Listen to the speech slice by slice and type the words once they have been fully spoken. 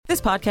This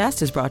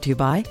podcast is brought to you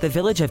by the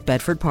Village of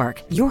Bedford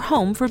Park, your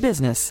home for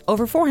business.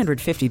 Over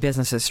 450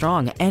 businesses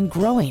strong and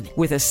growing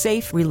with a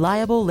safe,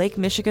 reliable Lake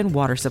Michigan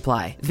water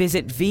supply.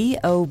 Visit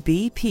VOBPBiz.com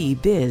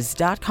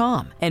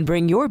and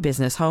bring your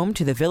business home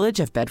to the Village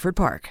of Bedford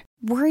Park.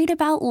 Worried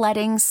about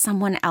letting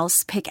someone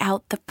else pick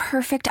out the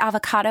perfect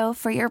avocado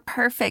for your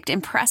perfect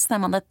impress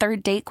them on the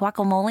third date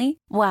guacamole?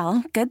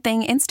 Well, good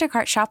thing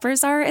Instacart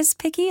shoppers are as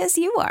picky as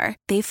you are.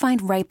 They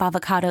find ripe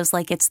avocados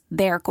like it's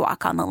their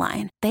guac on the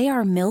line. They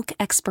are milk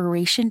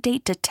expiration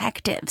date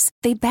detectives.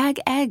 They bag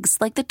eggs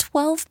like the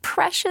 12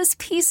 precious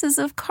pieces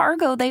of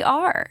cargo they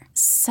are.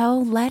 So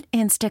let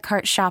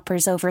Instacart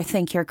shoppers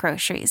overthink your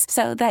groceries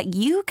so that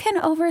you can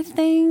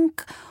overthink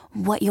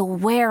what you'll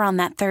wear on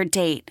that third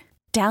date.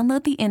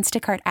 Download the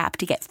Instacart app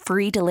to get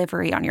free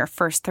delivery on your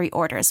first 3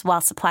 orders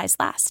while supplies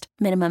last.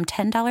 Minimum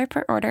 $10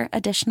 per order.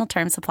 Additional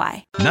terms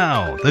apply.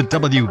 Now, the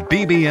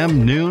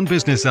WBBM Noon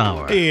Business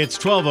Hour. It's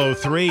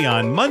 12:03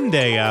 on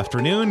Monday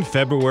afternoon,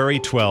 February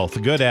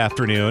 12th. Good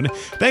afternoon.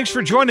 Thanks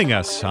for joining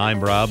us. I'm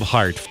Rob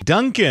Hart.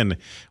 Dunkin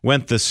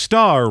went the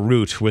star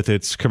route with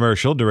its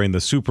commercial during the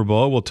Super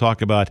Bowl. We'll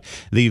talk about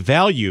the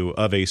value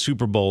of a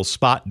Super Bowl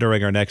spot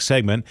during our next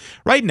segment.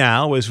 Right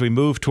now, as we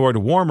move toward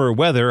warmer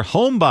weather,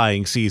 home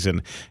buying season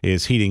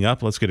is heating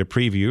up. Let's get a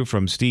preview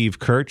from Steve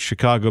Kirch,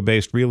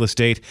 Chicago-based real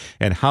estate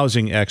and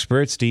housing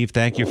expert. Steve,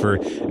 thank you for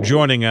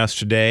joining us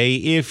today.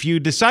 If you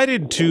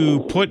decided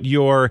to put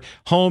your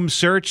home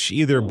search,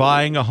 either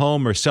buying a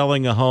home or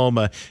selling a home,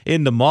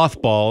 into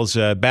mothballs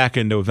back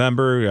in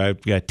November,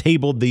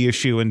 tabled the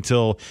issue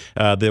until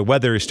the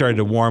weather started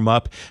to warm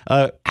up.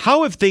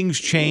 How have things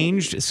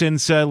changed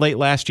since late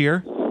last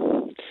year?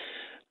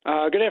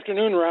 Good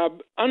afternoon,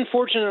 Rob.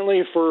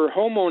 Unfortunately for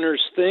homeowners,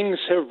 things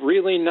have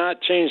really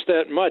not changed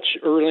that much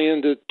early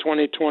into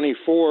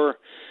 2024.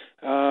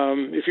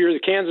 If you're the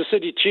Kansas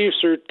City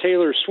Chiefs or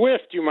Taylor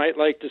Swift, you might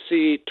like to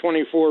see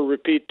 24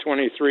 repeat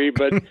 23,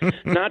 but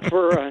not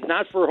for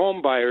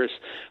home buyers.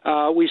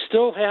 We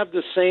still have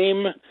the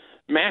same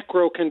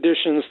macro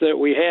conditions that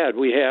we had.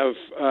 We have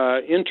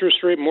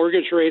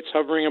mortgage rates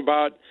hovering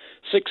about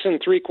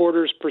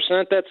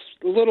 6.75%. That's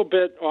a little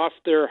bit off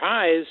their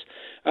highs,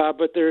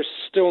 but they're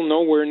still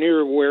nowhere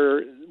near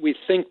where we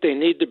think they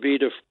need to be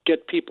to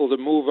get people to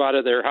move out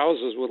of their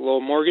houses with low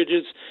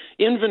mortgages.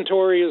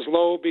 Inventory is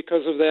low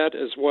because of that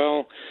as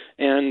well,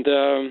 and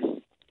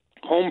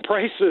home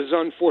prices,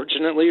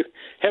 unfortunately,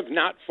 have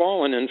not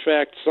fallen. In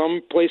fact,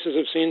 some places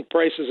have seen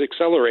prices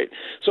accelerate.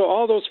 So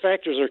all those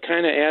factors are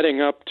kind of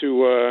adding up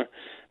to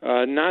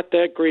not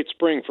that great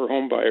spring for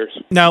home buyers.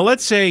 Now,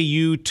 let's say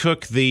you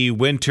took the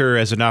winter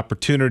as an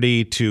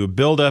opportunity to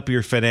build up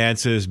your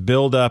finances,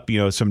 build up,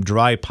 some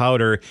dry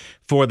powder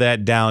for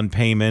that down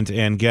payment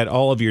and get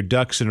all of your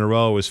ducks in a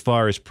row as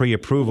far as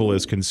pre-approval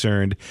is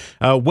concerned.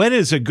 When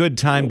is a good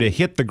time to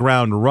hit the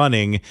ground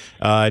running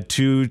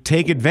to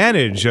take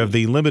advantage of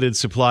the limited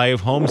supply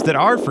of homes that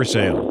are for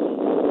sale?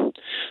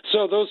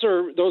 So those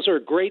are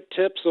great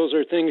tips. Those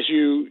are things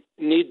you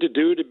need to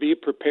do to be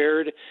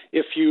prepared.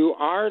 If you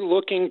are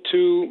looking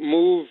to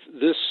move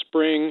this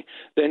spring,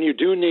 then you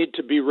do need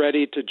to be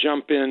ready to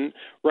jump in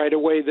right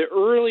away. The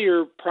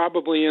earlier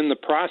probably in the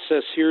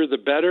process here, the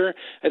better.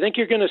 I think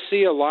you're going to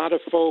see a lot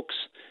of folks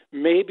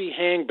maybe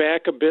hang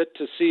back a bit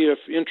to see if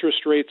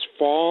interest rates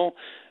fall,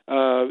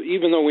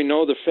 even though we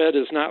know the Fed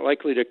is not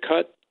likely to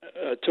cut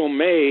till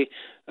May.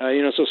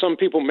 So some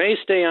people may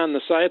stay on the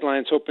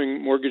sidelines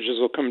hoping mortgages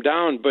will come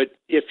down. But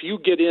if you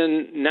get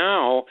in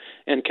now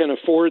and can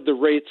afford the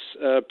rates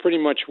pretty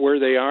much where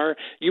they are,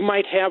 you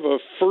might have a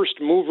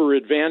first mover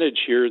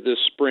advantage here this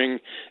spring.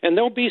 And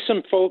there'll be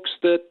some folks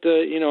that,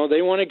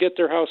 they want to get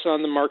their house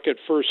on the market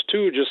first,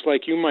 too, just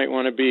like you might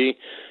want to be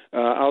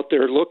out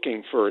there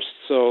looking first.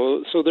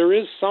 So there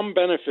is some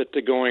benefit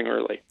to going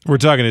early. We're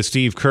talking to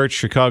Steve Kirch,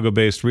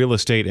 Chicago-based real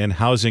estate and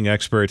housing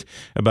expert,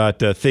 about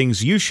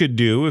things you should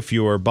do if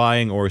you are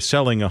buying or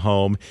selling a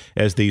home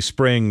as the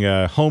spring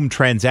home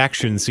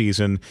transaction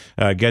season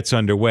gets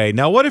underway.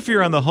 Now, what if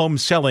you're on the home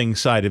selling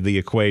side of the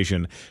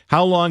equation?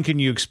 How long can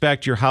you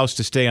expect your house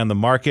to stay on the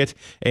market?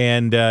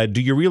 And do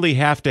you really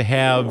have to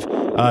have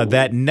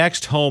that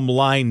next home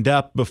lined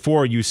up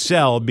before you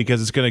sell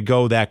because it's going to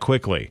go that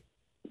quickly?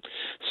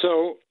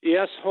 So,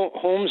 yes,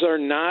 homes are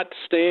not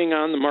staying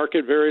on the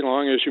market very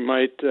long, as you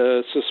might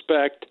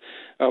suspect.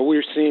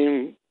 We're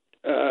seeing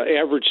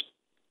average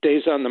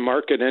days on the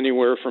market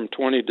anywhere from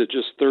 20 to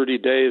just 30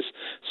 days.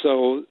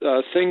 So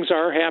things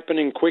are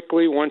happening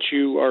quickly once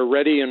you are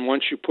ready and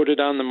once you put it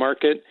on the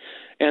market.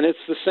 And it's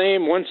the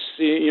same once,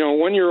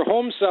 when you're a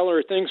home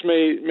seller, things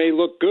may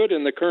look good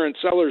in the current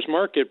seller's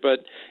market.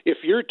 But if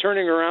you're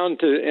turning around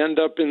to end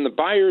up in the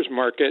buyer's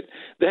market,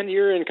 then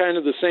you're in kind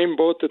of the same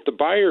boat that the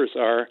buyers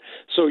are.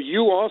 So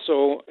you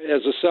also,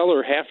 as a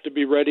seller, have to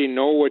be ready,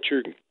 know what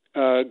you're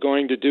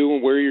going to do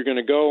and where you're going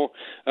to go,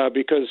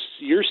 because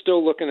you're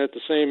still looking at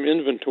the same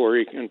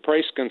inventory and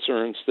price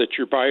concerns that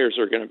your buyers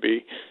are going to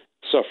be.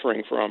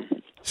 suffering from.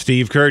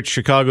 Steve Kurtz,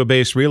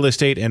 Chicago-based real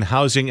estate and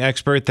housing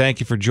expert. Thank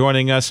you for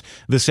joining us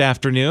this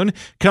afternoon.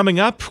 Coming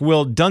up,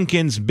 will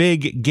Dunkin's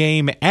big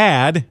game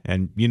ad,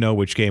 and you know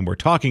which game we're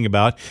talking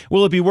about,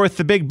 will it be worth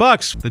the big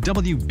bucks? The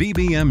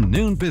WBBM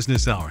Noon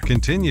Business Hour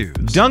continues.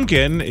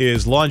 Dunkin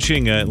is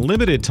launching a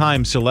limited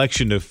time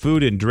selection of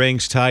food and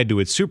drinks tied to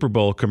its Super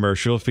Bowl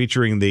commercial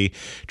featuring the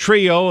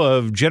trio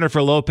of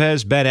Jennifer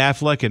Lopez, Ben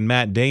Affleck, and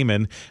Matt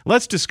Damon.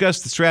 Let's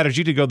discuss the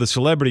strategy to go the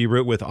celebrity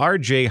route with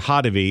RJ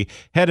Hodavy,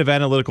 head of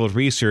analytical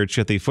research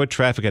at the foot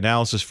traffic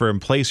analysis firm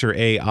Placer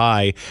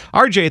AI.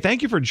 RJ,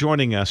 thank you for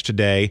joining us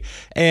today.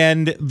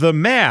 And the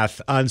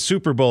math on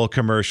Super Bowl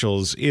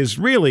commercials is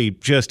really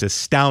just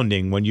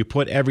astounding when you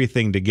put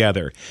everything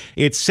together.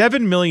 It's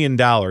 $7 million,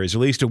 at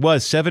least it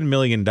was $7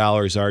 million,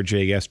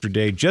 RJ,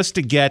 yesterday, just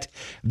to get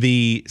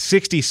the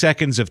 60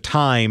 seconds of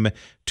time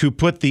to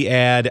put the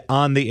ad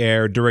on the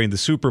air during the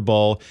Super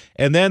Bowl.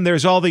 And then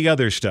there's all the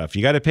other stuff.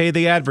 You got to pay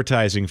the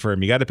advertising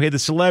firm. You got to pay the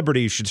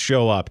celebrities should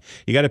show up.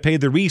 You got to pay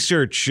the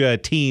research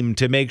team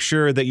to make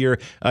sure that you're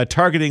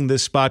targeting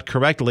this spot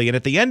correctly. And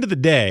at the end of the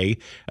day,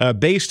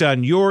 based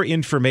on your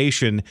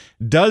information,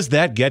 does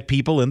that get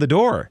people in the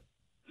door?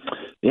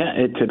 Yeah,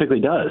 it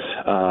typically does.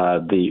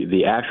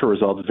 The actual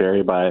results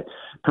vary by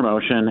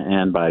promotion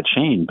and by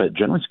chain, but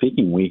generally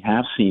speaking, we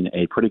have seen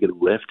a pretty good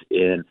lift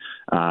in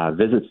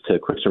visits to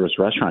quick service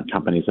restaurant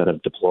companies that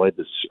have deployed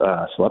this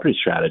celebrity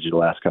strategy the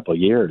last couple of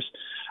years.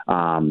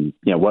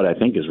 What I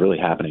think is really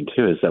happening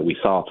too is that we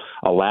saw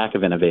a lack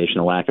of innovation,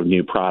 a lack of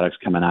new products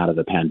coming out of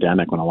the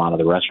pandemic when a lot of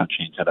the restaurant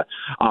chains had to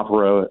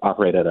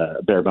operate at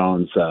a bare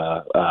bones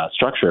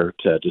structure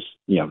to just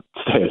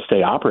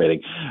stay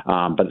operating.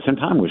 But at the same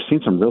time, we've seen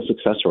some real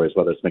success stories,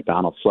 whether it's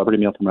McDonald's celebrity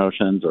meal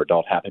promotions or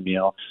adult Happy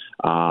Meal,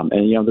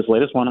 and this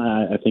latest one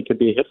I think could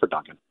be a hit for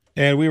Dunkin'.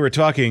 And we were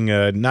talking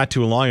not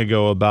too long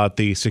ago about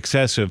the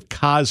success of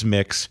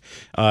Cosmix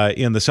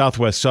in the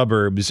southwest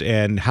suburbs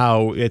and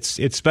how its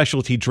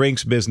specialty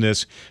drinks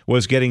business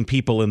was getting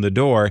people in the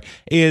door.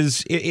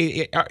 Is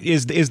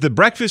the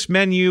breakfast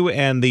menu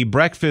and the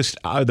breakfast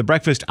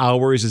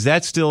hours, is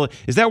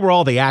that where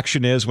all the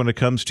action is when it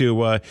comes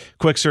to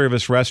quick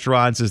service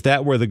restaurants? Is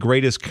that where the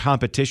greatest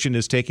competition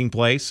is taking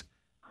place?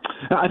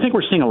 I think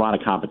we're seeing a lot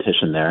of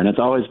competition there, and it's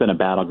always been a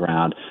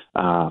battleground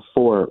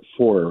for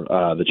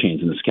the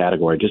chains in this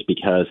category, just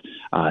because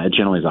it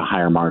generally is a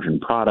higher margin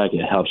product.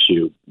 It helps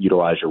you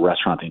utilize your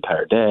restaurant the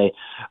entire day.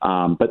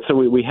 But so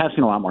we have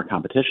seen a lot more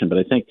competition. But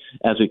I think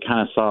as we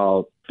kind of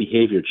saw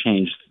behavior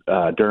change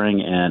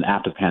during and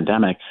after the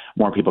pandemic,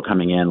 more people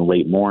coming in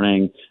late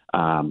morning,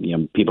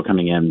 people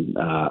coming in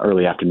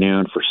early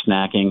afternoon for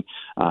snacking,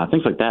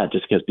 things like that,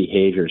 just because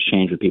behavior has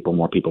changed with people,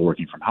 more people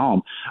working from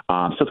home.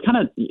 So it's kind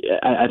of,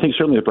 I think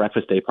certainly the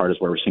breakfast day part is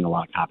where we're seeing a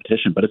lot of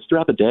competition, but it's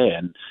throughout the day.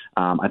 And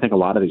I think a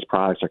lot of these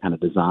products are kind of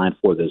designed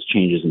for those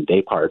changes in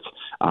day parts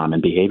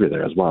and behavior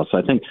there as well. So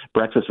I think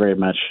breakfast very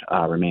much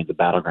remains a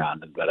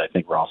battleground, but I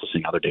think we're also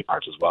seeing other day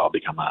parts as well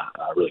become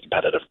really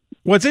competitive.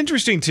 What's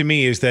interesting to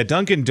me is that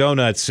Dunkin'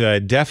 Donuts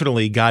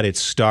definitely got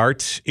its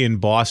start in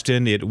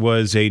Boston. It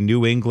was a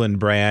New England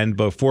brand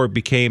before it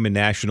became a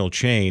national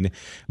chain.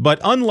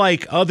 But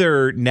unlike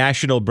other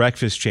national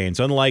breakfast chains,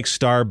 unlike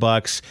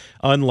Starbucks,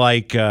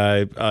 unlike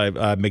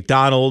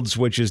McDonald's,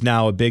 which is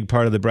now a big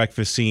part of the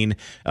breakfast scene,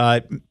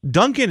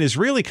 Dunkin' is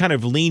really kind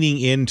of leaning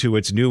into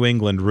its New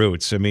England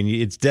roots. I mean,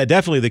 it's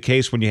definitely the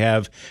case when you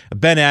have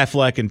Ben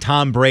Affleck and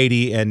Tom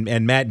Brady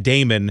and Matt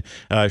Damon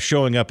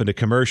showing up in a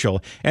commercial.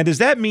 And does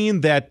that mean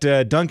that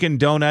Dunkin'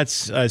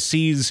 Donuts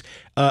sees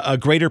a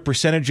greater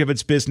percentage of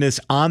its business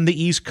on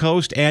the East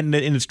Coast and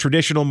in its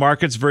traditional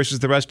markets versus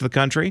the rest of the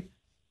country?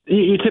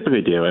 You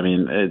typically do. I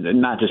mean,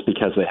 not just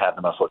because they have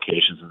the most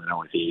locations in the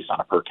Northeast on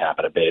a per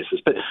capita basis,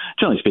 but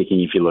generally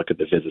speaking, if you look at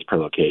the visits per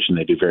location,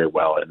 they do very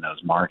well in those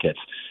markets.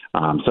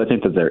 So I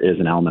think that there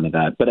is an element of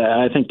that. But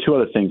I think two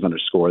other things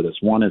underscore this.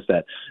 One is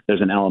that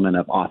there's an element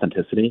of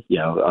authenticity.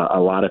 A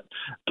lot of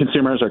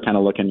consumers are kind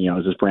of looking,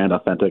 is this brand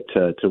authentic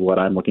to what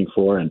I'm looking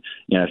for? And,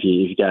 if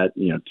you got,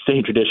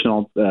 stay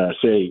traditional,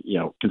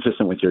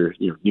 consistent with your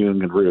New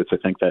England roots, I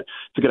think that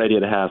it's a good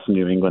idea to have some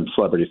New England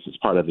celebrities as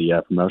part of the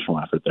promotional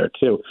effort there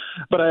too.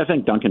 But I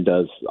think Dunkin'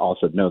 knows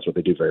what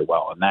they do very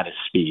well, and that is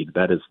speed.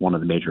 That is one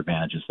of the major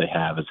advantages they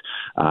have, is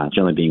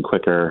generally being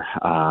quicker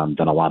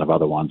than a lot of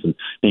other ones, and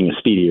being a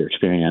speedier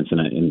experience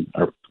in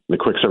the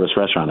quick service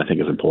restaurant, I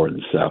think, is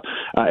important. So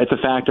it's a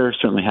factor,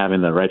 certainly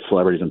having the right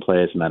celebrities in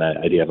place and that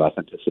idea of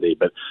authenticity.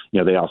 But,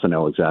 they also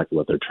know exactly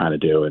what they're trying to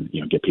do and,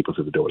 get people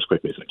through the door as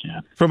quickly as they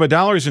can. From a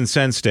dollars and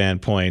cents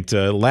standpoint,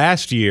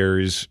 last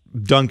year's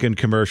Dunkin'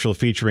 commercial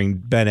featuring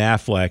Ben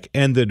Affleck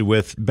ended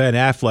with Ben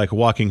Affleck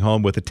walking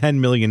home with a $10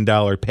 million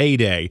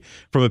payday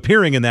from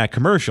appearing in that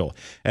commercial.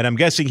 And I'm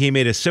guessing he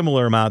made a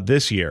similar amount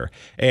this year.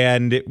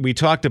 And we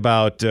talked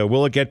about,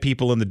 will it get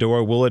people in the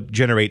door? Will it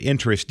generate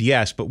interest?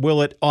 Yes. But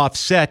will it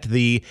offset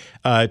the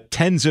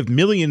tens of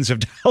millions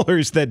of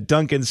dollars that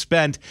Dunkin'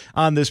 spent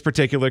on this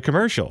particular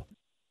commercial?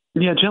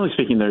 Yeah, generally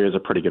speaking, there is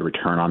a pretty good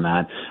return on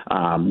that.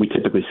 We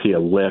typically see a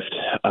lift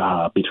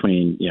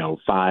between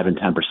 5 and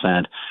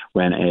 10%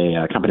 when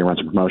a company runs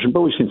a promotion,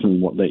 but we've seen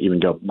some that even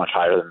go much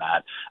higher than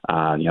that.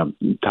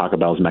 Taco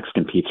Bell's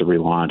Mexican pizza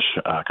relaunch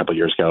a couple of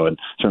years ago, and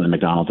certainly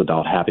McDonald's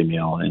adult Happy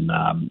Meal in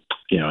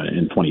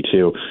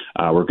 22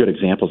 were good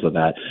examples of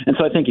that. And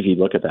so I think if you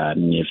look at that,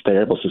 and if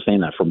they're able to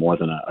sustain that for more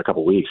than a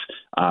couple of weeks,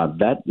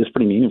 that is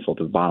pretty meaningful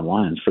to the bottom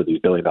lines for these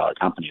billion-dollar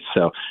companies.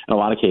 So in a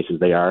lot of cases,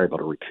 they are able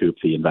to recoup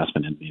the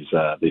investment in these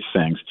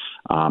things.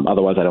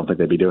 Otherwise, I don't think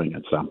they'd be doing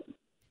it. So.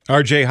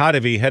 RJ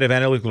Hottovy, head of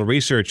analytical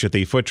research at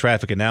the foot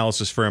traffic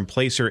analysis firm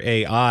Placer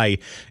AI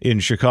in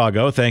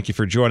Chicago. Thank you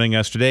for joining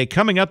us today.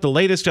 Coming up, the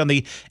latest on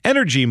the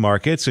energy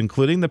markets,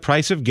 including the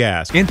price of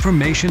gas.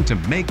 Information to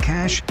make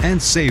cash and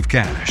save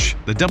cash.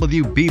 The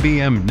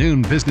WBBM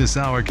Noon Business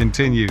Hour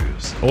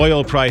continues.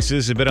 Oil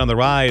prices have been on the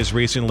rise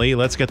recently.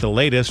 Let's get the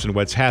latest on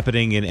what's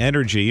happening in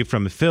energy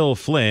from Phil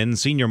Flynn,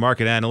 senior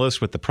market analyst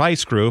with the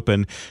Price Group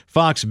and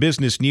Fox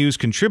Business News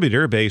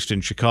contributor based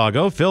in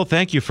Chicago. Phil,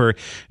 thank you for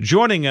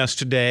joining us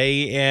today.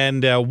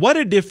 And what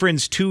a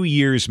difference 2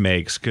 years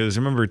makes, because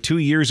remember 2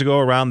 years ago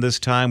around this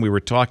time we were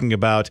talking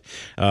about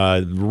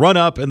run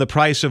up in the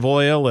price of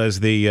oil as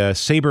the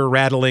saber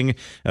rattling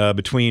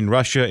between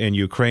Russia and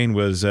Ukraine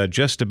was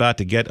just about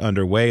to get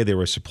underway. There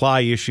were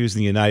supply issues in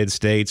the United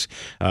States.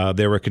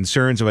 There were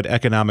concerns about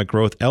economic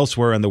growth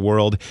elsewhere in the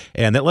world,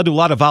 and that led to a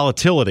lot of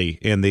volatility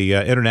in the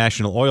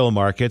international oil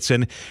markets.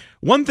 And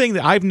one thing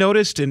that I've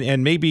noticed,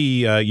 and maybe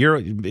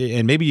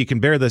you can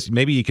bear this,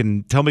 maybe you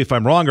can tell me if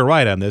I'm wrong or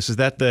right on this, is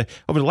that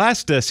over the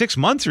last 6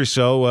 months or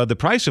so, the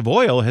price of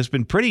oil has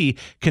been pretty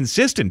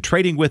consistent,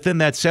 trading within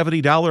that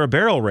 $70 a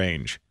barrel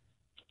range.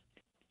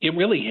 It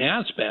really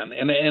has been.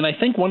 And I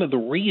think one of the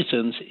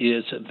reasons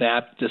is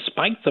that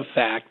despite the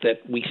fact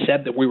that we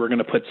said that we were going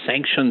to put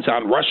sanctions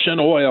on Russian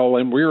oil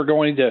and we were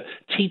going to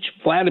teach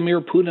Vladimir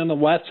Putin a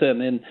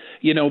lesson, and,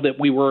 that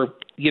we were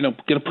going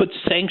to put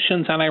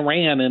sanctions on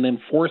Iran and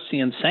enforce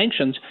the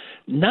sanctions,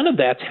 none of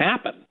that's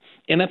happened.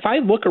 And if I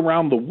look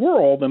around the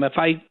world, and if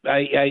I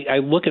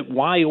look at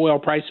why oil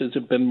prices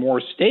have been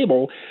more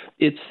stable,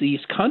 it's these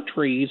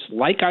countries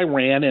like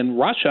Iran and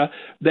Russia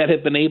that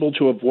have been able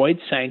to avoid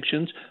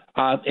sanctions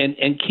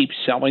and keep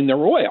selling their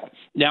oil.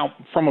 Now,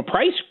 from a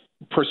price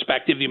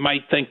perspective, you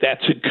might think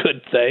that's a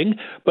good thing,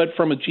 but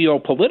from a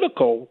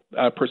geopolitical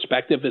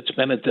perspective, it's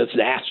been a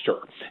disaster.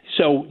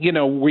 So,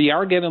 we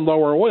are getting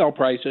lower oil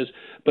prices,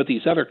 but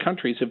these other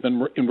countries have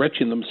been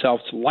enriching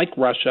themselves like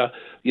Russia,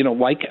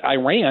 like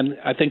Iran,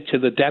 I think to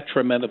the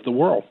detriment of the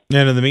world.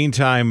 And in the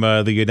meantime,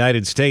 the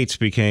United States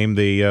became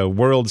the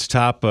world's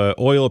top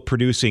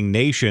oil-producing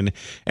nation.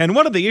 And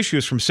one of the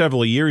issues from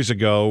several years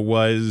ago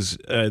was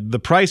the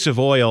price of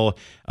oil.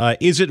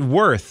 Is it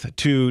worth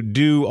to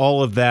do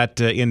all of that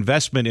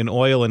investment in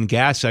oil and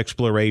gas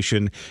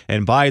exploration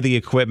and buy the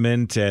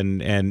equipment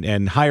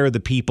and hire the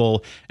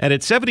people? And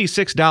at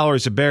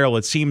 $76 a barrel,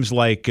 it seems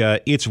like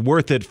it's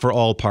worth it for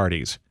all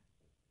parties.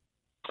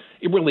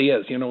 It really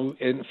is.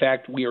 In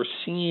fact, we are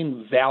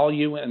seeing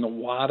value in a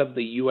lot of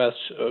the U.S.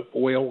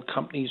 Oil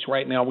companies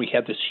right now. We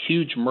had this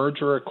huge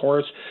merger, of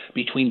course,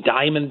 between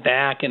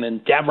Diamondback and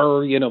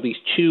Endeavor, these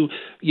two,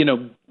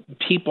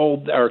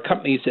 people or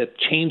companies that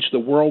changed the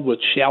world with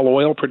shale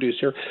oil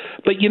producer.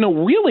 But,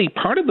 really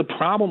part of the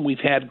problem we've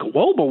had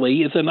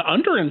globally is an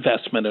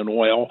underinvestment in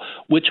oil,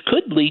 which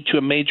could lead to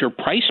a major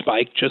price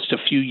spike just a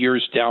few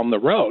years down the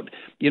road.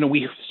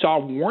 We saw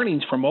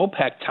warnings from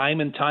OPEC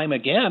time and time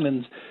again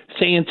and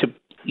saying to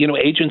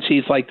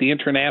agencies like the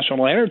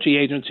International Energy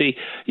Agency,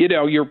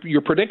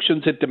 your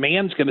predictions that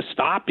demand's going to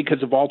stop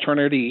because of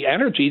alternative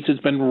energies has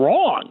been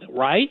wrong,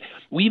 right?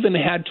 We even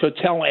had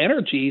Total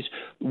Energies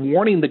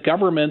warning the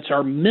governments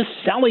are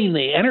mis-selling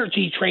the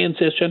energy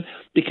transition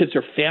because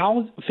they're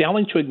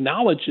failing to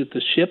acknowledge that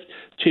the shift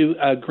to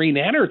green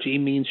energy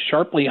means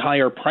sharply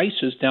higher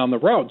prices down the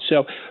road.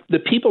 So the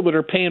people that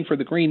are paying for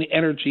the green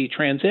energy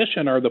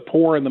transition are the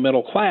poor and the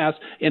middle class,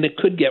 and it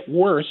could get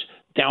worse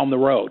down the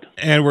road.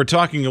 And we're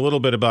talking a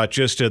little bit about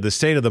just the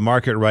state of the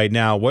market right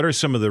now. What are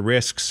some of the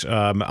risks?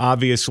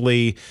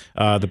 Obviously,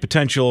 the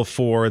potential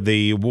for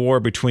the war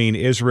between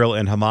Israel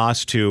and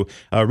Hamas to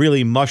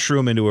really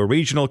mushroom into a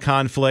regional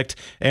conflict.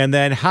 And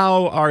then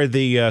how are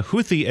the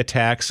Houthi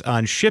attacks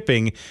on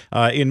shipping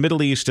in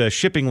Middle East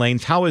shipping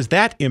lanes, how is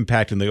that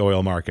impacting the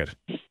oil market?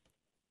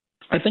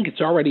 I think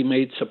it's already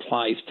made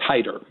supplies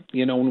tighter,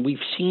 and we've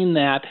seen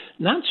that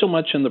not so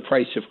much in the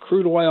price of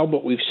crude oil,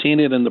 but we've seen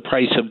it in the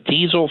price of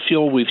diesel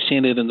fuel. We've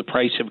seen it in the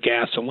price of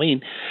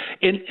gasoline.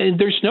 And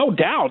there's no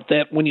doubt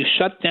that when you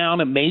shut down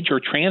a major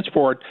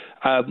transport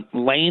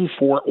lane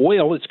for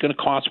oil, it's going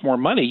to cost more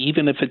money,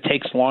 even if it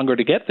takes longer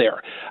to get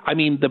there. I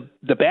mean,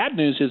 the bad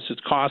news is it's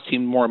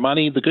costing more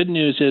money. The good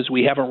news is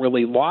we haven't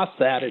really lost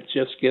that. It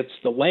just gets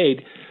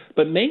delayed.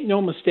 But make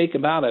no mistake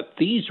about it,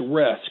 these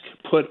risks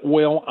put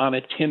oil on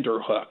a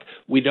tenterhook.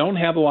 We don't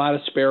have a lot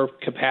of spare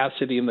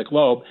capacity in the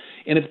globe.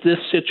 And if this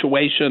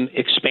situation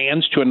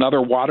expands to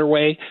another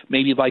waterway,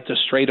 maybe like the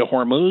Strait of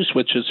Hormuz,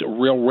 which is a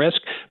real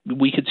risk,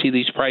 we could see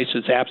these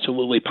prices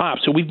absolutely pop.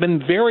 So we've been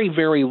very,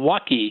 very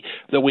lucky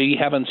that we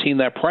haven't seen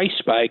that price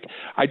spike.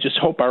 I just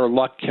hope our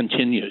luck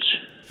continues.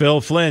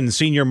 Phil Flynn,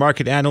 senior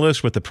market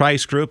analyst with the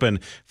Price Group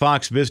and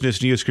Fox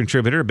Business News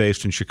contributor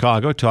based in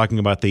Chicago, talking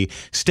about the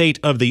state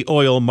of the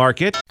oil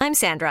market. I'm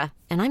Sandra,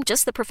 and I'm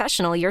just the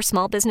professional your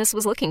small business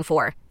was looking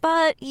for.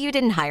 But you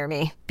didn't hire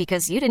me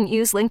because you didn't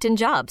use LinkedIn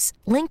Jobs.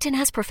 LinkedIn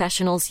has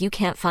professionals you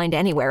can't find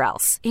anywhere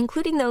else,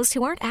 including those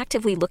who aren't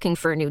actively looking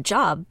for a new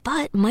job,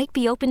 but might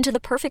be open to the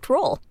perfect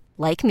role,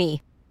 like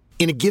me.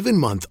 In a given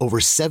month, over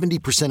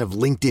 70% of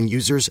LinkedIn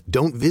users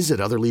don't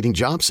visit other leading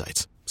job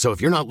sites. So if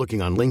you're not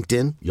looking on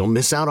LinkedIn, you'll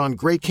miss out on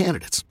great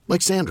candidates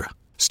like Sandra.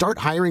 Start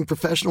hiring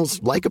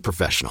professionals like a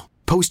professional.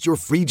 Post your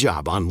free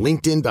job on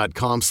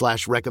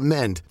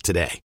linkedin.com/recommend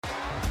today.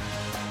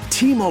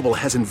 T-Mobile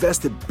has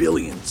invested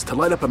billions to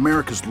light up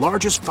America's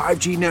largest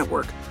 5G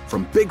network,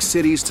 from big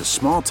cities to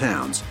small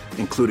towns,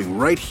 including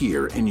right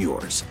here in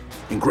yours.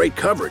 And great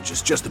coverage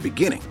is just the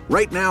beginning.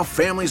 Right now,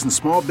 families and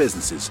small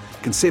businesses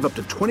can save up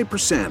to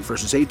 20%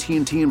 versus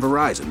AT&T and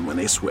Verizon when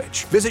they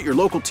switch. Visit your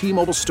local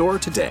T-Mobile store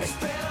today.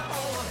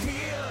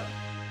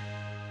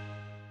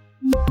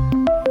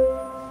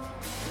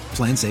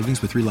 Plan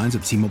savings with 3 lines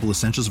of T-Mobile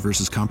Essentials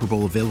versus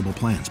comparable available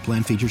plans.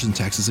 Plan features and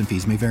taxes and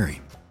fees may vary.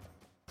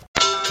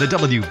 The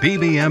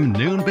WBBM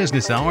Noon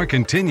Business Hour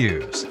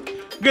continues.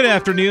 Good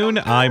afternoon.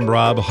 I'm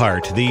Rob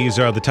Hart. These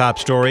are the top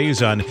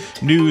stories on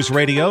News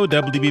Radio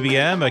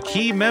WBBM. A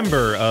key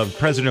member of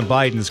President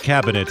Biden's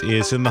cabinet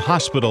is in the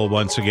hospital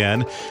once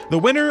again. The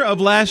winner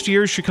of last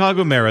year's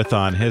Chicago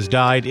Marathon has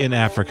died in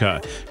Africa.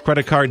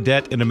 Credit card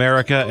debt in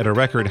America at a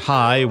record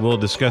high. We'll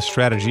discuss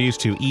strategies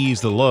to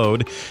ease the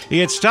load.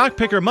 It's Stock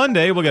Picker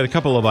Monday. We'll get a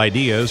couple of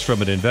ideas from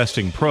an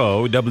investing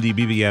pro,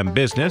 WBBM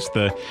Business.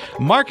 The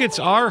markets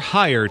are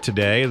higher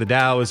today. The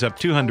Dow is up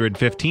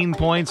 215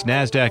 points,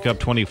 NASDAQ up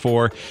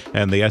 24,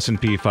 and the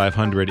S&P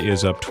 500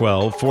 is up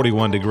 12,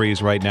 41 degrees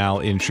right now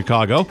in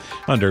Chicago,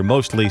 under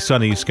mostly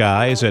sunny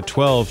skies at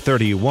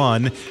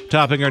 12:31.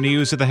 Topping our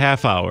news at the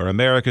half hour,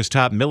 America's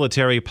top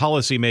military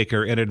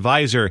policymaker and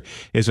advisor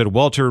is at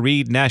Walter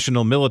Reed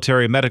National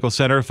Military Medical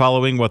Center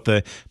following what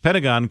the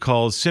Pentagon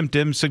calls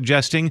symptoms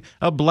suggesting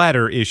a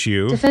bladder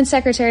issue. Defense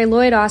Secretary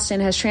Lloyd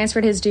Austin has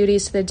transferred his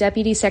duties to the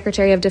Deputy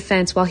Secretary of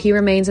Defense while he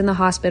remains in the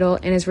hospital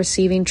and is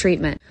receiving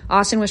treatment.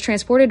 Austin was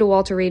transported to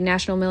Walter Reed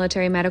National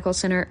Military Medical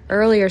Center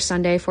earlier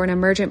Sunday for an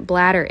emergent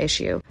bladder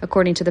issue,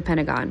 according to the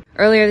Pentagon.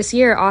 Earlier this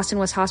year, Austin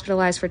was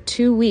hospitalized for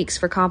 2 weeks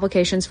for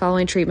complications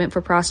following treatment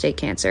for prostate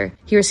cancer.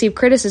 He received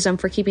criticism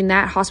for keeping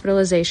that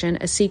hospitalization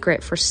a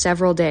secret for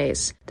several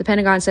days. The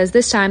Pentagon says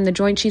this time the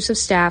Joint Chiefs of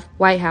Staff,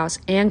 White House,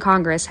 and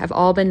Congress have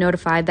all been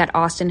notified that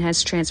Austin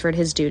has transferred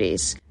his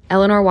duties.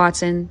 Eleanor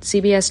Watson,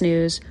 CBS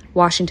News,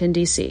 Washington,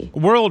 D.C.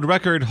 World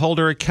record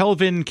holder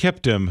Kelvin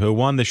Kiptum, who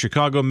won the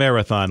Chicago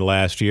Marathon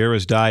last year,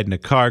 has died in a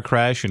car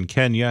crash in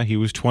Kenya. He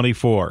was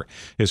 24.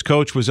 His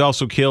coach was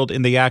also killed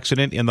in the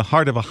accident in the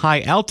heart of a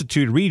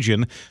high-altitude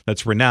region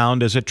that's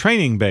renowned as a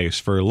training base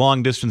for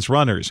long-distance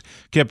runners.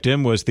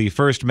 Kiptum was the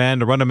first man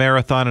to run a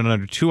marathon in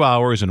under 2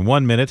 hours and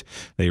 1 minute.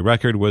 The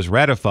record was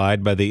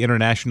ratified by the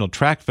International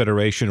Track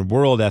Federation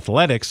World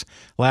Athletics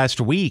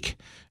last week.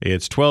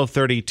 It's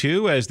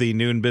 12:32 as the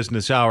noon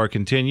business hour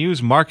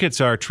continues. Markets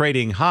are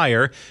trading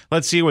higher.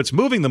 Let's see what's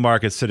moving the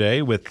markets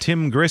today with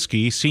Tim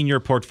Grisky, senior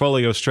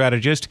portfolio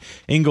strategist,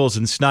 Ingalls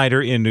 &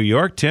 Snyder in New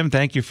York. Tim,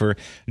 thank you for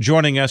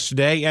joining us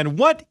today. And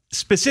what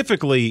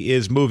specifically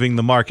is moving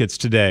the markets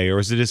today? Or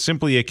is it just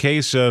simply a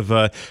case of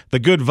the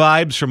good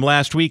vibes from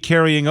last week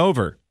carrying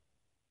over?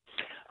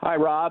 Hi,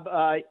 Rob.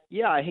 I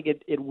think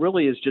it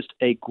really is just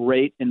a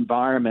great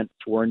environment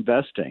for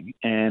investing,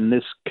 and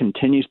this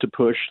continues to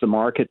push the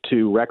market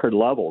to record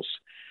levels.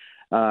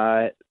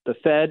 The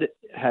Fed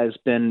has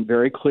been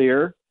very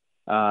clear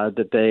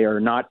that they are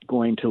not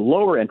going to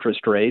lower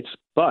interest rates,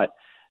 but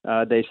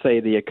they say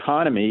the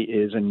economy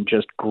is in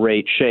just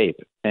great shape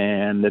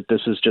and that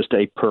this is just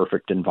a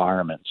perfect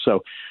environment.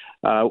 So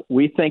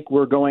we think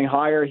we're going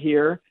higher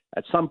here.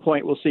 At some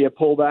point, we'll see a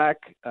pullback,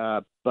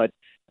 but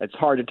it's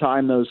hard to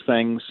time those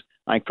things.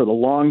 I think for the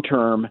long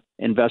term,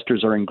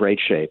 investors are in great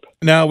shape.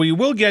 Now, we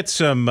will get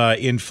some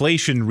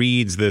inflation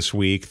reads this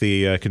week.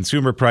 The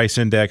Consumer Price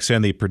Index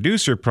and the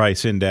Producer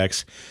Price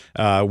Index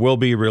will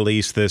be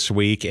released this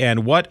week.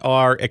 And what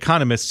are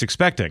economists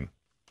expecting?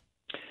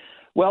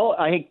 Well,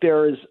 I think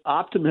there is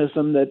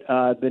optimism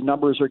that the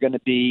numbers are going to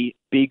be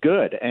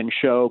good and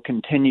show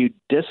continued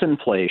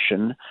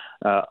disinflation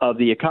of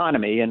the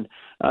economy. And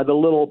the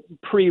little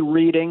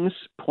pre-readings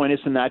point us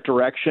in that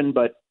direction.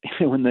 But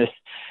when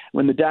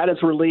the data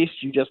is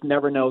released, you just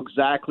never know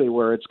exactly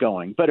where it's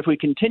going. But if we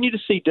continue to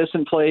see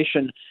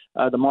disinflation,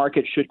 the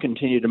market should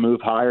continue to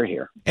move higher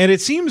here. And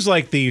it seems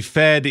like the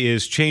Fed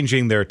is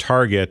changing their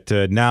target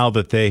now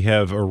that they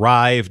have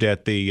arrived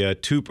at the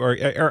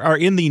are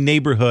in the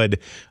neighborhood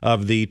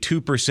of the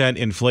 2%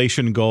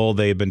 inflation goal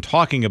they've been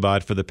talking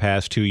about for the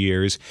past 2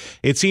 years.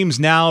 It seems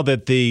now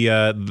that the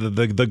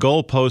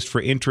goalpost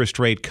for interest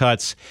rate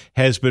cuts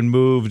has been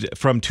moved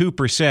from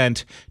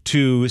 2%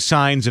 to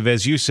signs of,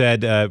 as you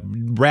said,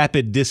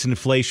 rapid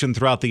disinflation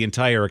throughout the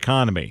entire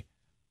economy.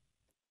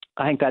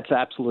 I think that's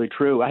absolutely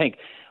true. I think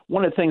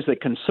one of the things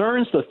that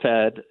concerns the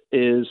Fed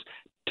is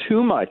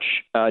too much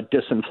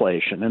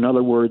disinflation. In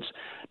other words,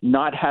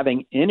 not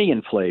having any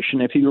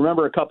inflation. If you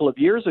remember a couple of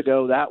years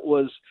ago, that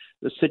was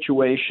the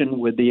situation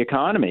with the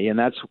economy, and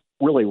that's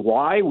really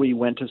why we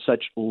went to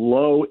such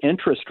low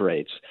interest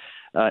rates.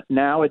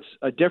 Now it's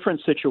a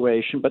different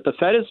situation, but the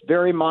Fed is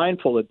very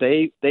mindful that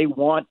they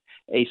want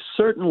a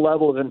certain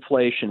level of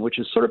inflation, which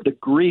is sort of the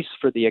grease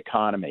for the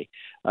economy.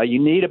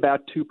 You need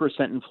about 2%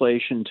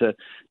 inflation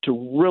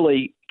to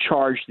really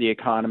charge the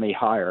economy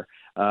higher.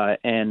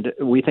 And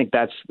we think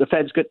that's the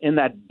Fed's good in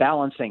that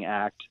balancing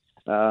act,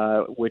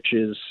 which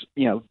is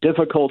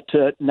difficult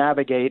to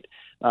navigate.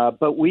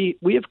 But we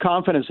have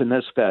confidence in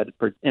this Fed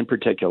in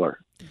particular.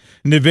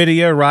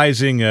 NVIDIA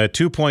rising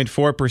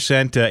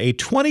 2.4%, a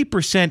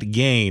 20%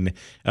 gain in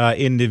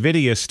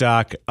NVIDIA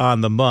stock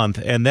on the month.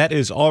 And that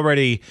is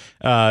already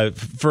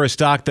for a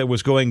stock that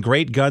was going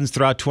great guns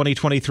throughout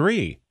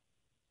 2023.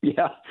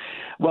 Yeah.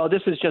 Well,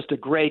 this is just a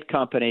great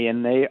company,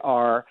 and they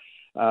are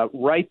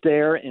right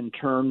there in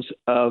terms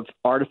of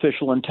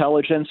artificial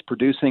intelligence,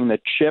 producing the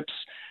chips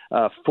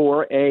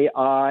for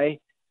AI.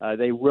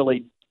 They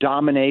really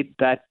dominate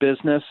that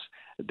business.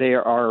 They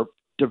are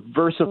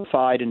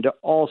diversified into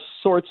all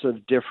sorts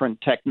of different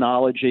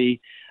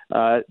technology.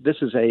 This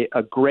is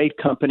a great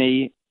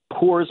company,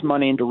 pours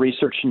money into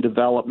research and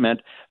development,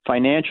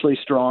 financially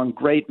strong,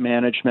 great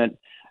management.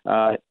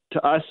 To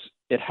us,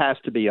 it has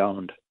to be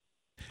owned.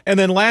 And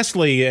then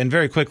lastly, and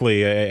very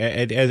quickly,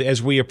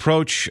 as we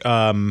approach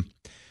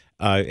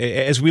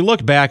as we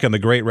look back on the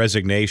Great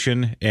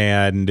Resignation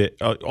and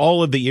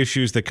all of the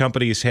issues that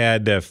companies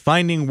had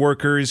finding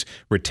workers,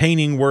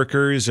 retaining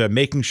workers,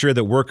 making sure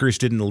that workers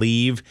didn't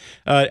leave,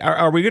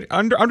 are we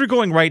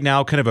undergoing right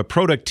now kind of a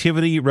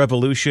productivity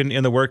revolution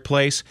in the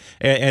workplace?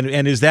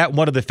 And is that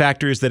one of the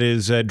factors that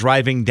is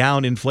driving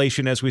down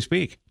inflation as we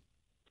speak?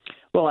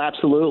 Well,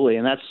 absolutely.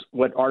 And that's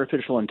what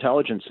artificial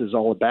intelligence is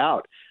all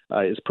about,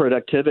 is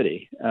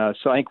productivity.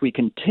 So I think we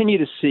continue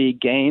to see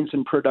gains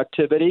in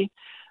productivity.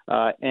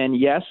 And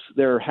yes,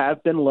 there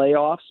have been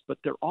layoffs, but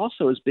there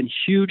also has been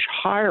huge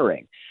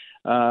hiring.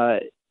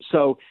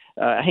 So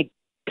I think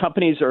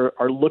companies are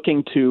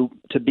looking to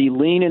be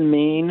lean and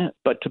mean,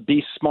 but to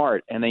be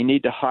smart, and they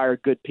need to hire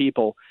good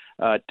people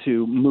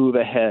to move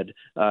ahead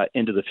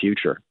into the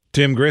future.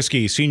 Tim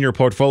Grisky, Senior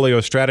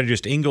Portfolio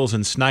Strategist, Ingalls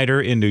 &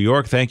 Snyder in New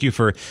York. Thank you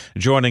for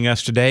joining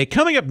us today.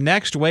 Coming up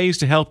next, ways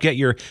to help get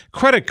your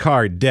credit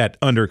card debt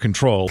under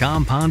control.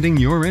 Compounding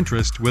your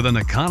interest with an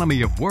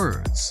economy of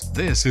words.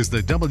 This is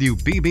the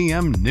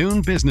WBBM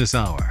Noon Business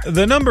Hour.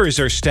 The numbers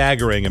are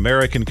staggering.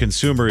 American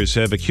consumers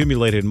have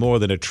accumulated more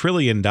than $1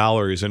 trillion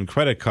in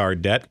credit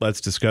card debt.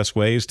 Let's discuss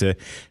ways to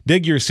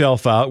dig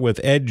yourself out with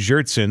Ed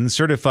Gertsen,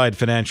 Certified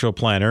Financial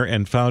Planner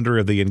and founder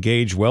of the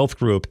Engage Wealth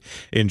Group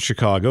in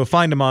Chicago.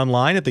 Find him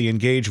online at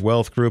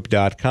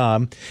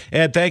theengagewealthgroup.com.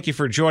 Ed, thank you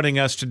for joining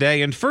us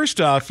today. And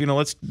first off,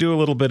 let's do a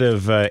little bit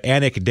of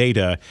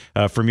anecdata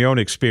from your own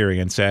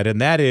experience, Ed,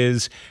 and that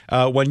is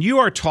when you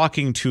are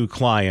talking to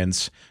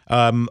clients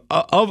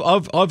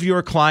of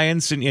your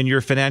clients in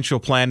your financial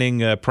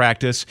planning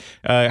practice,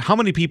 how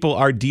many people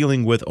are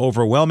dealing with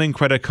overwhelming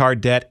credit card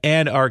debt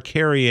and are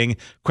carrying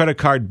credit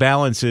card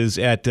balances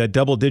at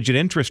double-digit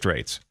interest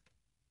rates?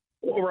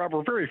 Well, Rob,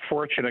 we're very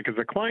fortunate because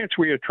the clients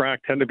we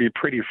attract tend to be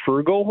pretty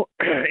frugal,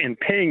 and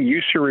paying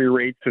usury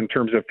rates in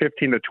terms of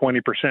 15 to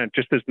 20%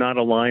 just is not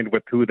aligned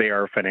with who they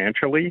are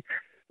financially.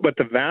 But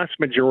the vast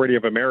majority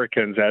of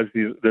Americans, as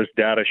this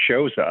data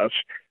shows us,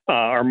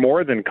 are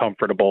more than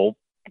comfortable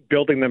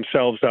building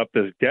themselves up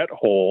this debt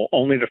hole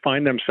only to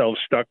find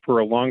themselves stuck for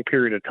a long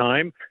period of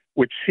time,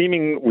 which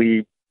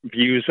seemingly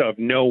views of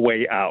no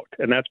way out.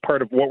 And that's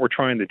part of what we're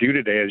trying to do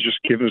today, is just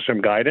give them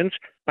some guidance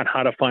on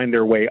how to find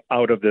their way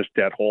out of this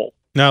debt hole.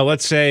 Now,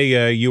 let's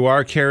say you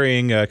are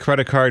carrying a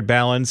credit card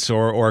balance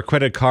or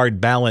credit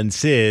card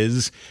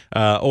balances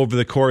over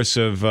the course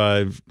of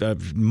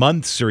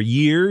months or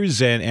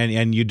years,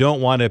 and you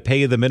don't want to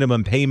pay the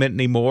minimum payment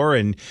anymore,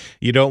 and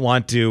you don't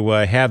want to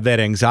have that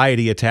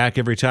anxiety attack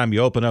every time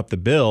you open up the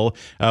bill.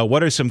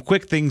 What are some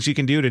quick things you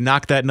can do to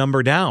knock that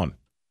number down?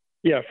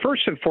 Yeah,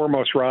 first and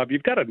foremost, Rob,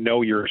 you've got to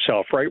know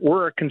yourself, right?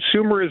 We're a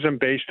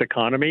consumerism-based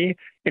economy,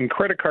 and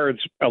credit cards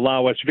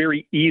allow us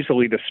very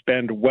easily to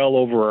spend well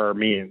over our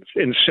means.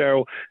 And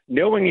so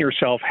knowing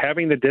yourself,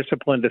 having the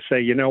discipline to say,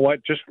 you know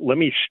what, just let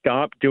me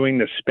stop doing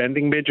the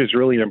spending binge is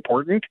really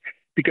important,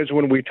 because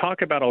when we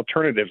talk about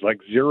alternatives like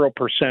 0%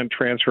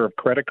 transfer of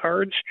credit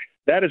cards,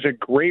 that is a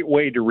great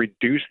way to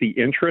reduce the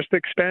interest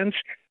expense.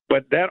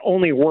 But that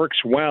only works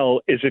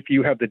well is if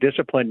you have the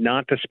discipline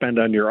not to spend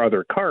on your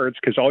other cards,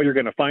 because all you're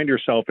going to find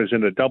yourself is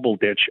in a double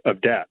ditch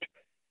of debt.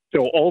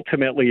 So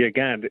ultimately,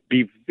 again,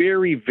 be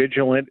very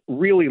vigilant,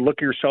 really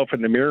look yourself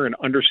in the mirror and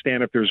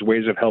understand if there's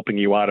ways of helping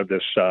you out of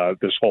this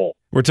hole.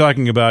 We're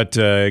talking about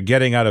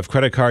getting out of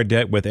credit card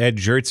debt with Ed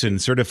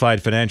Gertsen,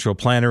 Certified Financial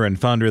Planner and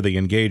founder of the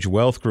Engage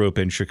Wealth Group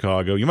in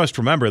Chicago. You must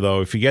remember,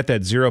 though, if you get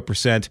that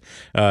 0%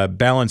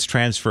 balance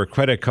transfer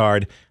credit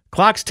card,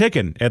 clock's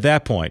ticking at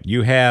that point.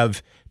 You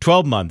have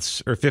 12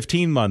 months or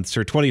 15 months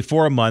or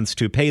 24 months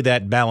to pay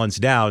that balance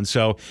down.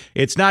 So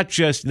it's not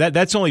just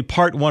that's only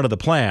part one of the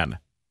plan.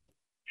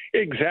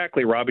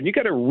 Exactly, Rob. And you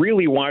got to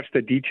really watch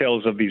the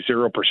details of these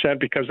 0%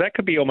 because that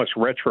could be almost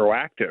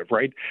retroactive,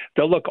 right?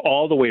 They'll look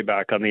all the way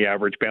back on the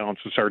average balance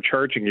and start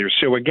charging you.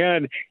 So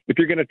again, if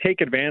you're going to take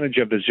advantage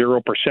of the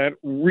 0%,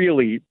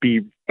 really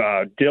be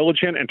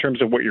diligent in terms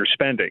of what you're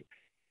spending.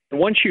 And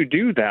once you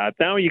do that,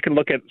 now you can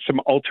look at some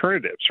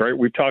alternatives, right?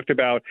 We've talked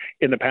about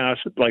in the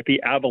past, like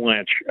the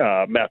avalanche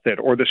method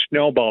or the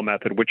snowball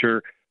method, which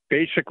are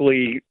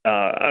basically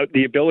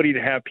the ability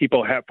to have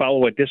people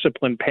follow a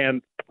disciplined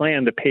plan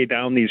to pay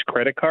down these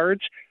credit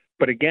cards.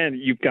 But again,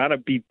 you've got to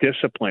be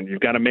disciplined.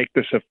 You've got to make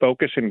this a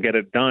focus and get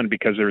it done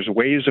because there's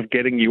ways of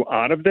getting you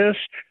out of this.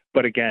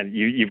 But again,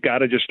 you've got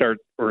to just start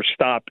or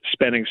stop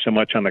spending so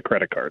much on the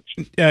credit cards.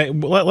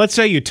 Let's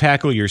say you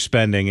tackle your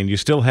spending and you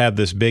still have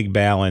this big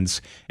balance,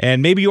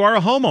 and maybe you are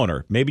a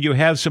homeowner. Maybe you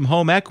have some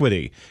home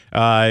equity.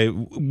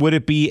 Would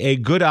it be a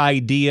good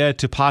idea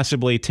to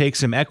possibly take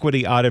some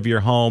equity out of your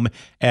home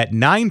at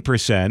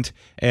 9%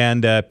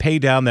 and pay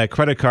down that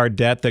credit card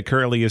debt that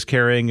currently is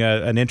carrying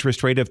an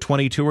interest rate of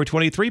 22 or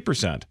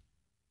 23%?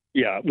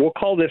 Yeah, we'll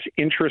call this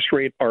interest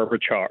rate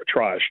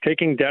arbitrage,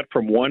 taking debt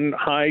from one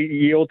high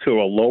yield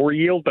to a lower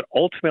yield. But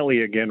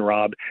ultimately, again,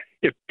 Rob,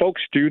 if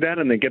folks do that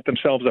and they get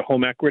themselves a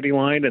home equity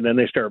line and then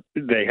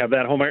they have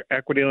that home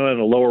equity line at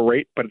a lower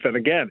rate, but then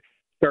again,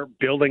 start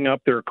building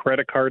up their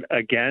credit card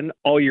again,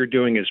 all you're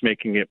doing is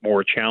making it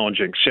more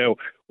challenging. So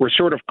we're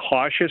sort of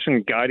cautious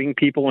in guiding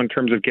people in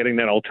terms of getting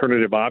that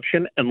alternative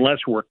option unless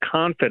we're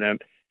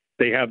confident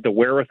they have the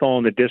wherewithal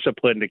and the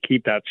discipline to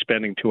keep that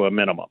spending to a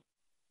minimum.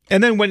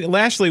 And then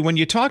lastly, when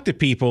you talk to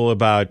people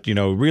about,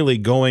 really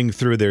going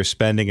through their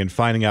spending and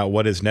finding out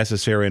what is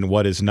necessary and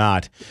what is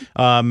not,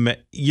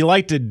 you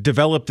like to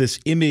develop this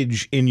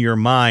image in your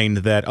mind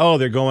that,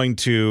 they're going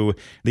to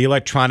the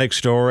electronics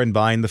store and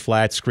buying the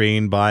flat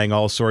screen, buying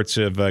all sorts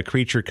of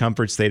creature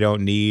comforts they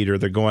don't need, or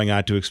they're going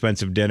out to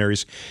expensive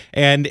dinners.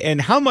 And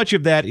how much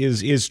of that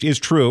is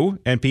true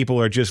and people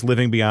are just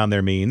living beyond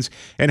their means?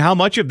 And how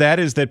much of that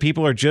is that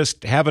people are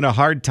just having a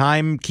hard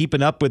time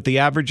keeping up with the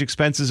average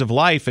expenses of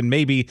life, and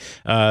maybe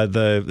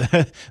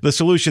the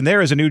solution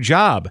there is a new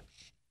job?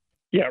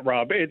 Yeah,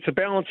 Rob, it's a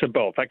balance of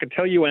both. I can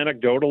tell you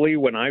anecdotally,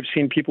 when I've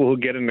seen people who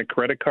get in a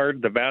credit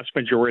card, the vast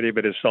majority of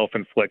it is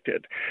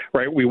self-inflicted,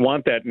 right? We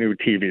want that new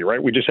TV,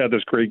 right? We just had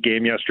this great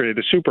game yesterday,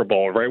 the Super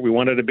Bowl, right? We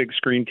wanted a big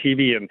screen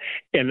TV.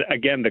 And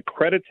again, the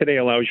credit today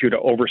allows you to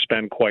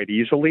overspend quite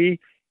easily.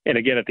 And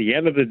again, at the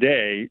end of the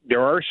day, there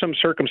are some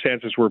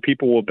circumstances where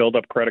people will build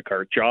up credit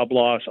card, job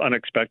loss,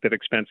 unexpected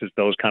expenses,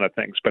 those kind of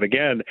things. But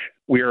again,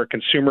 we are a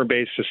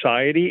consumer-based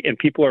society, and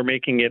people are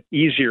making it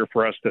easier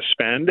for us to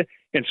spend.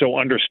 And so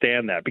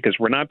understand that, because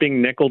we're not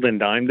being nickeled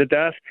and dimed to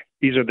death.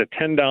 These are the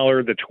 $10,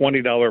 the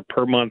 $20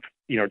 per month,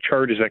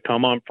 charges that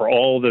come on for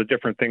all the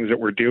different things that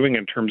we're doing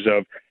in terms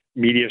of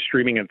media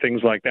streaming and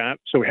things like that.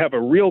 So we have a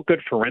real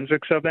good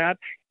forensics of that.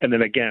 And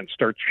then again,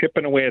 start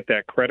chipping away at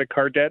that credit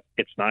card debt.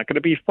 It's not going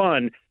to be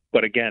fun,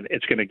 but again,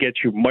 it's going to get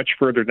you much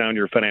further down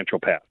your financial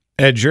path.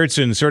 Ed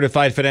Jertson,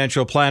 certified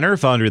financial planner,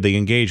 founder of the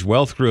Engaged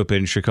Wealth Group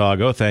in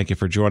Chicago. Thank you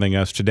for joining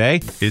us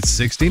today. It's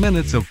 60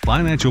 minutes of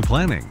financial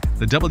planning.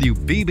 The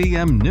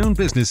WBBM Noon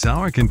Business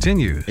Hour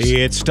continues.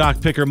 It's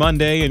Stock Picker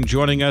Monday, and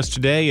joining us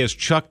today is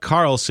Chuck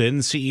Carlson,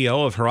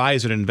 CEO of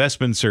Horizon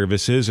Investment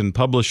Services and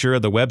publisher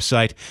of the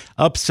website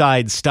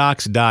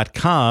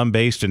UpsideStocks.com,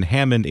 based in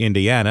Hammond,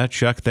 Indiana.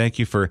 Chuck, thank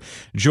you for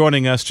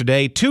joining us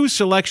today. Two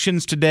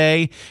selections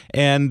today,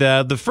 and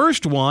the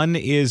first one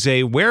is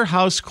a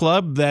warehouse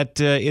club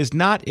that is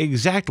not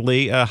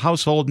exactly a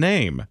household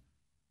name.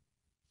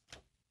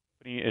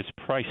 It's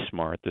Price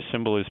Smart. The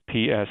symbol is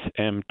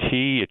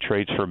PSMT. It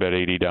trades for about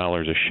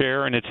 $80 a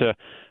share, and it's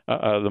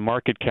the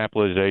market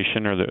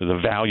capitalization, or the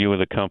value of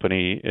the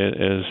company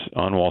is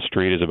on Wall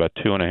Street, is about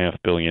 $2.5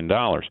 billion.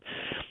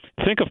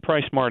 Think of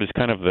Price Smart as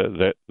kind of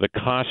the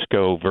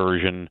Costco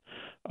version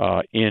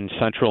in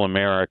Central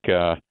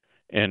America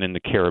and in the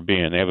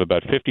Caribbean. They have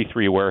about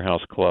 53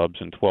 warehouse clubs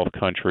in 12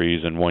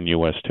 countries and 1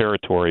 U.S.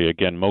 territory,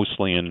 again,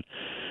 mostly in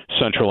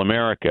Central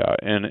America.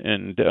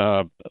 And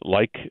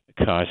like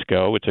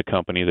Costco, it's a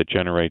company that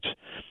generates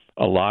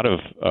a lot of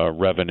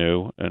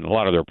revenue and a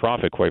lot of their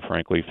profit, quite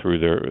frankly, through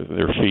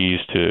their fees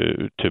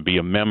to be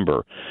a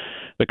member.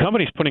 The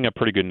company's putting up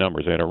pretty good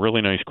numbers. They had a really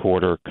nice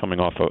quarter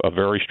coming off a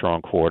very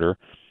strong quarter.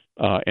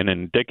 And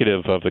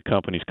indicative of the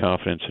company's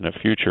confidence in the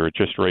future, it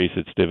just raised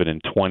its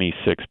dividend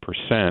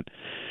 26%.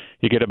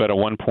 You get about a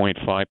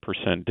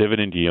 1.5%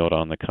 dividend yield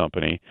on the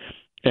company.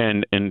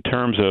 And in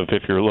terms of,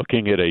 if you're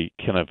looking at a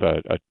kind of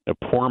a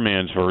poor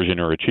man's version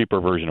or a cheaper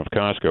version of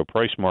Costco,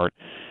 Price Smart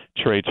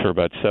trades for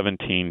about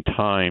 17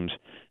 times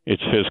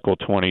its fiscal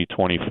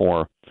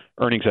 2024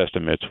 earnings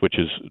estimates, which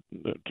is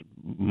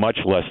much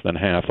less than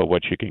half of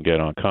what you can get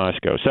on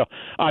Costco. So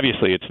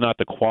obviously it's not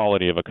the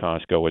quality of a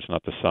Costco, it's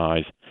not the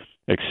size,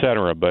 et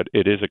cetera, but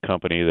it is a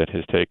company that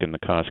has taken the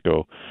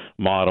Costco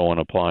model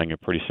and applying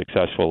it pretty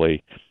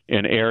successfully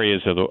in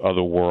areas of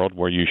the world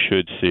where you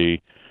should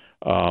see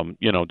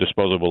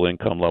disposable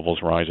income levels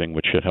rising,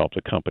 which should help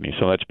the company.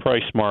 So that's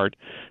Price Smart,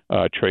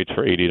 trades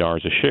for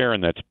 $80 a share,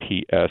 and that's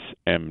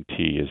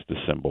PSMT is the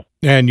symbol.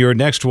 And your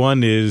next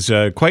one is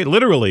quite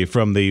literally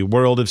from the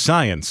world of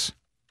science.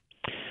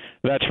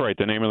 That's right.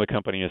 The name of the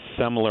company is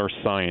Semler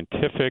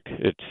Scientific.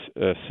 Its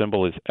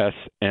symbol is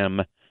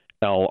SMLR.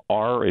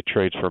 It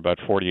trades for about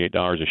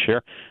 $48 a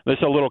share. This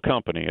is a little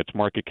company. Its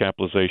market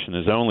capitalization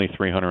is only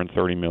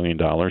 $330 million.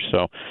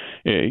 So,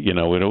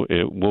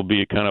 it will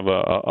be kind of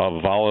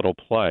a volatile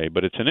play.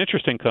 But it's an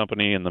interesting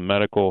company in the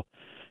medical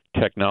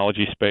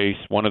technology space.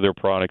 One of their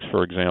products,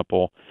 for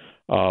example,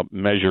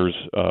 measures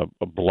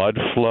blood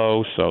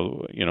flow.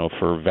 So,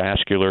 for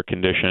vascular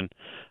condition,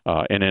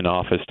 in an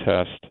office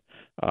test.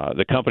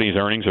 The company's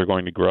earnings are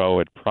going to grow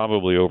at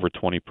probably over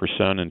 20%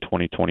 in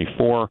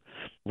 2024.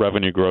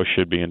 Revenue growth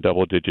should be in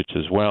double digits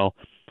as well.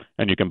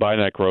 And you can buy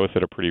that growth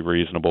at a pretty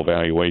reasonable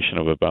valuation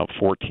of about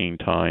 14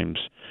 times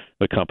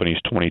the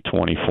company's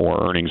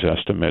 2024 earnings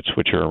estimates,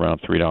 which are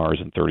around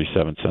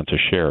 $3.37 a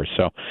share.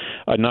 So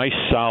a nice,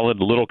 solid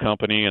little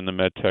company in the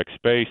med tech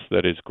space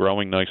that is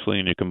growing nicely,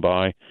 and you can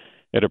buy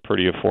at a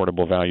pretty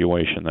affordable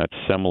valuation. That's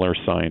Semler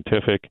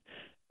Scientific,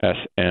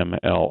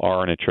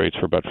 SMLR, and it trades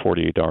for about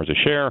 $48 a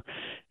share,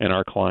 and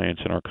our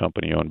clients and our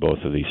company own both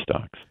of these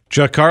stocks.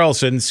 Chuck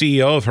Carlson,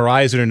 CEO of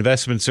Horizon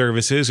Investment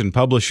Services and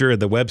publisher of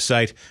the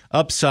website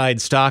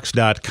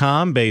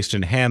UpsideStocks.com, based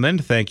in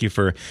Hammond. Thank you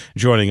for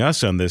joining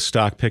us on this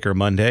Stock Picker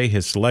Monday.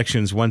 His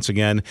selections, once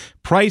again,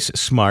 Price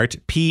Smart,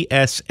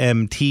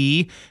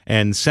 PSMT,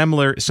 and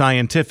Semler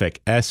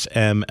Scientific,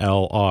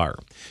 SMLR.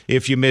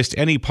 If you missed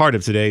any part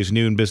of today's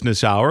Noon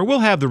Business Hour,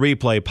 we'll have the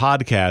replay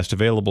podcast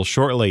available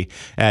shortly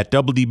at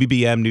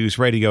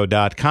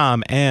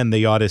WBBMNewsRadio.com and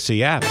the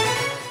Odyssey app.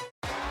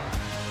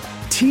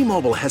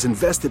 T-Mobile has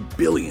invested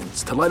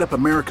billions to light up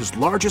America's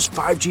largest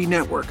 5G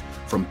network,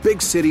 from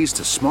big cities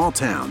to small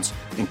towns,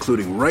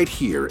 including right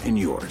here in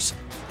yours.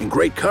 And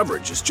great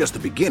coverage is just the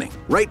beginning.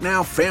 Right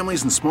now,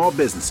 families and small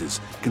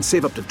businesses can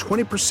save up to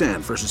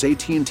 20% versus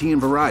AT&T and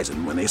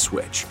Verizon when they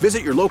switch.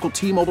 Visit your local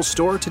T-Mobile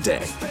store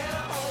today.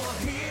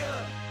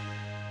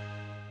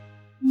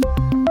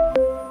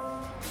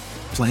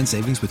 Plan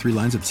savings with 3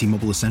 lines of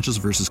T-Mobile Essentials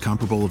versus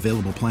comparable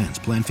available plans.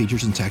 Plan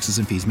features and taxes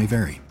and fees may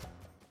vary.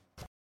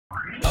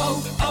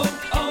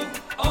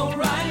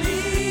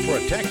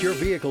 Protect your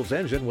vehicle's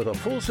engine with a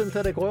full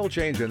synthetic oil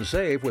change and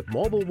save with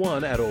Mobile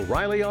One at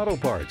O'Reilly Auto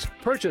Parts.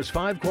 Purchase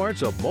 5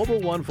 quarts of Mobile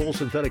One full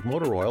synthetic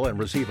motor oil and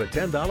receive a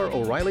 $10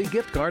 O'Reilly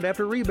gift card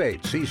after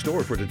rebate. See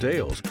store for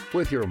details.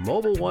 With your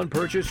Mobile One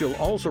purchase, you'll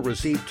also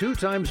receive 2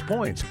 times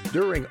points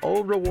during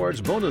O Rewards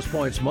Bonus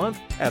Points Month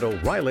at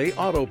O'Reilly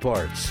Auto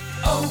Parts.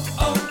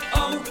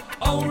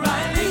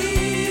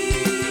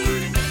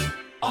 O'Reilly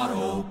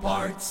Auto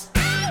Parts.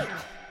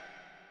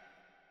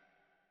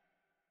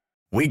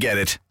 We get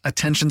it.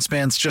 Attention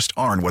spans just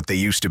aren't what they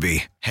used to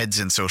be. Heads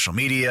in social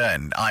media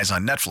and eyes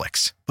on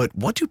Netflix. But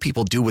what do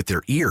people do with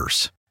their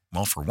ears?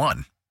 Well, for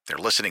one, they're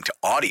listening to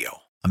audio.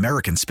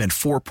 Americans spend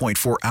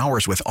 4.4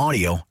 hours with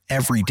audio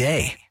every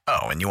day.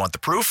 Oh, and you want the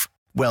proof?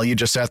 Well, you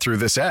just sat through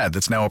this ad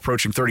that's now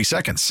approaching 30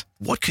 seconds.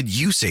 What could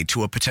you say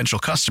to a potential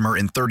customer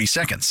in 30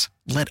 seconds?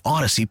 Let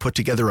Odyssey put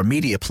together a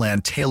media plan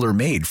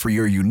tailor-made for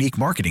your unique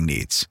marketing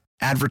needs.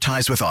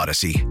 Advertise with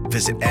Odyssey.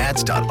 Visit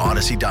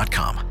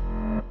ads.odyssey.com.